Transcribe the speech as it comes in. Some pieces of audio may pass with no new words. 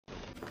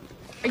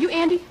Are you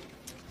Andy?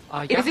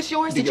 Yeah. Is this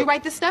yours? Did you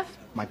write this stuff?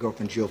 My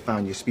girlfriend Jill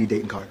found your speed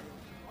dating card.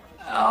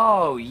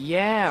 Oh,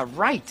 yeah,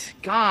 right.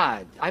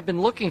 God, I've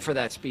been looking for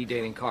that speed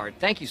dating card.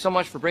 Thank you so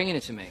much for bringing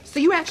it to me. So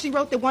you actually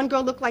wrote that one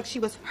girl looked like she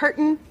was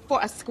hurting for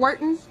a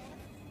squirtin'?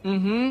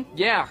 Mm-hmm.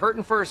 Yeah,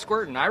 hurting for a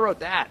squirtin'. I wrote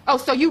that. Oh,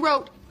 so you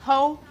wrote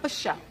hoe for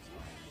show.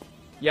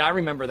 Yeah, I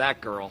remember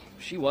that girl.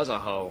 She was a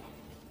hoe.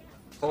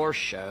 For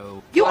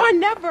show. You are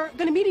never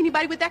gonna meet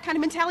anybody with that kind of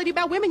mentality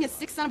about women, you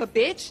sick son of a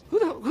bitch.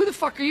 Who the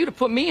fuck are you to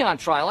put me on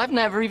trial? I've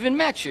never even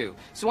met you.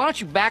 So why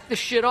don't you back the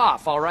shit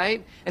off, all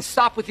right? And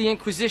stop with the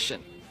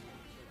Inquisition.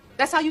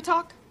 That's how you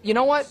talk? You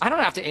know what? I don't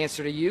have to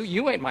answer to you.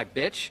 You ain't my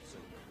bitch.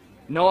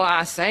 Know what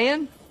I'm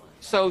saying?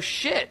 So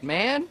shit,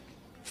 man.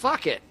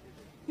 Fuck it.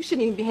 You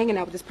shouldn't even be hanging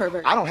out with this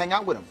pervert. I don't hang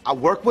out with him. I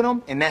work with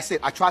him, and that's it.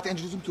 I tried to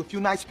introduce him to a few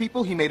nice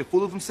people. He made a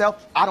fool of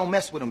himself. I don't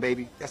mess with him,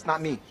 baby. That's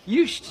not me.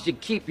 You should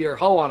keep your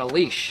hoe on a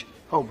leash.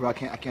 Oh, bro, I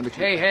can't let you.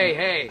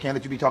 Hey. Can't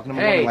let you be talking to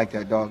my Hey. woman like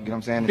that, dog. You know what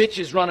I'm saying?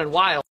 Bitches running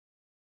wild.